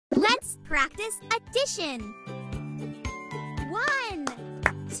Let's practice addition. 1,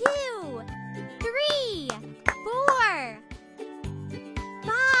 2, 3, 4,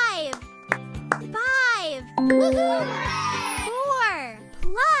 5. 5. Woohoo! 4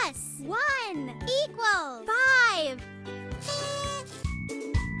 plus 1 equals 5.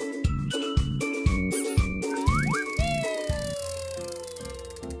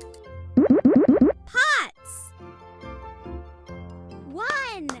 Pots.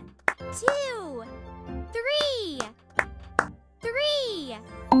 1, 2, 3. 3.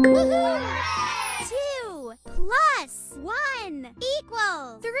 Woohoo! 2 plus 1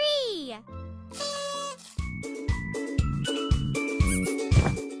 equals 3.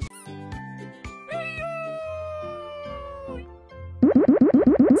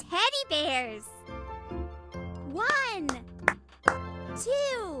 Teddy bears. 1,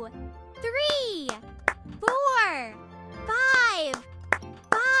 2, 3, 4, 5.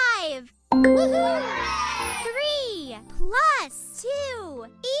 5. Woohoo! 3 plus 2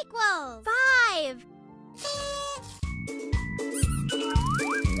 equals 5.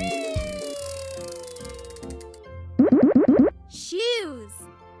 Shoes.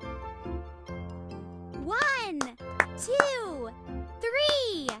 1, 2,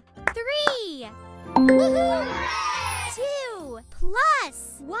 3. 3. Woohoo! 2 plus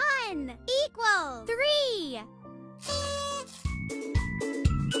 1 equals 3.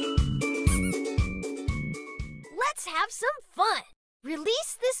 Let's have some fun.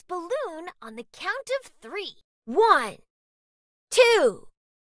 Release this balloon on the count of 3. 1, 2,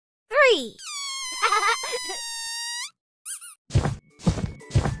 3.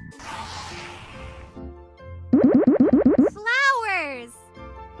 Flowers.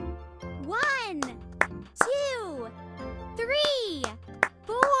 1, 2, 3,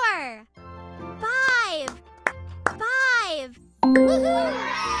 4, 5. 5. Woohoo!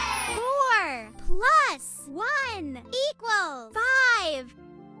 4 plus 1 equals 5.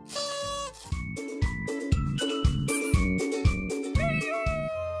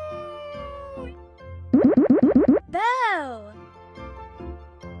 Bow.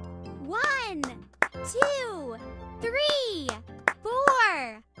 1, 2, 3,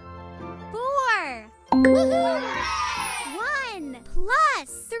 4. 4. Woohoo! 1 plus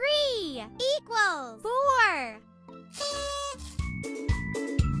 3 equals 4.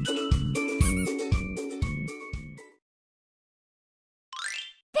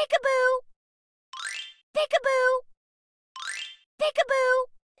 Peekaboo! Peekaboo! Peekaboo!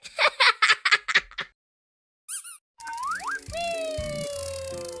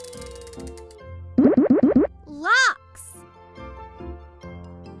 Locks.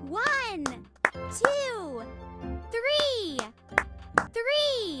 1, 2, 3.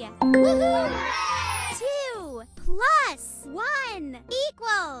 3. Woohoo! 2 plus 1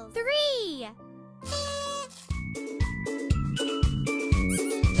 equals 3.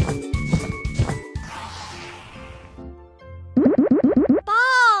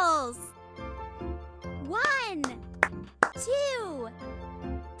 Balls. 1, 2,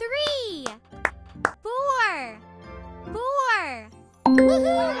 3, 4. 4.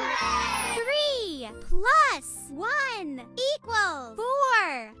 Woohoo! 3 plus 1 equals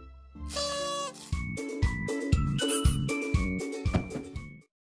 4.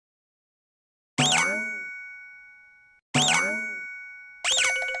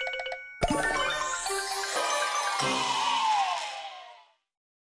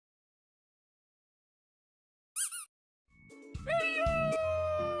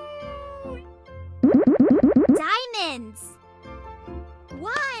 Diamonds.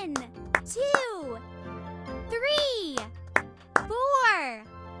 1, 2, 3, 4,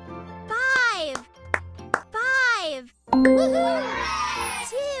 5. 5. Woohoo!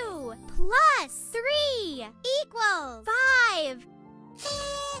 2 plus 3 equals 5.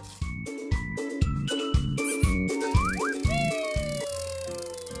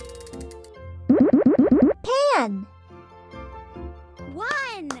 Pan.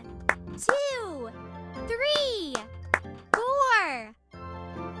 1, 2, 3, 4.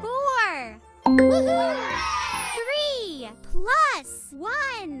 4. Woohoo! 3 plus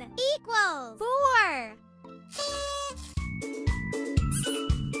 1 equals 4.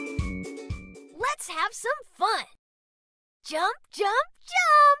 Let's have some fun. Jump, jump,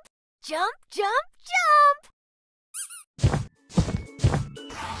 jump. Jump, jump, jump.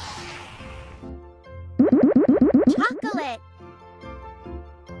 Chocolate.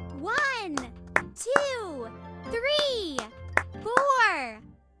 1, 2, 3, 4,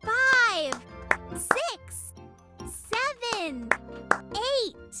 5, 6, 7,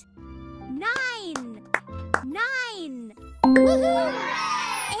 8, 9. 9. Woohoo!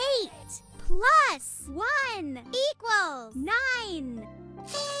 8 1 equals 9.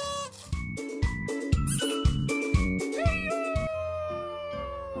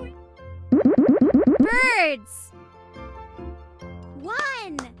 Birds.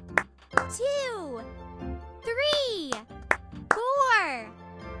 1, 2, 3, 4,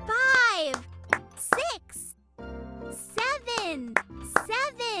 5, 6, 7.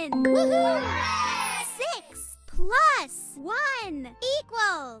 7. Woohoo! 6 plus 1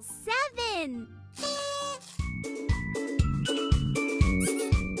 equals 7.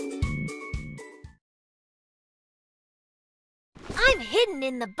 I'm hidden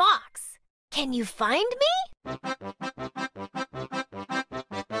in the box. Can you find me?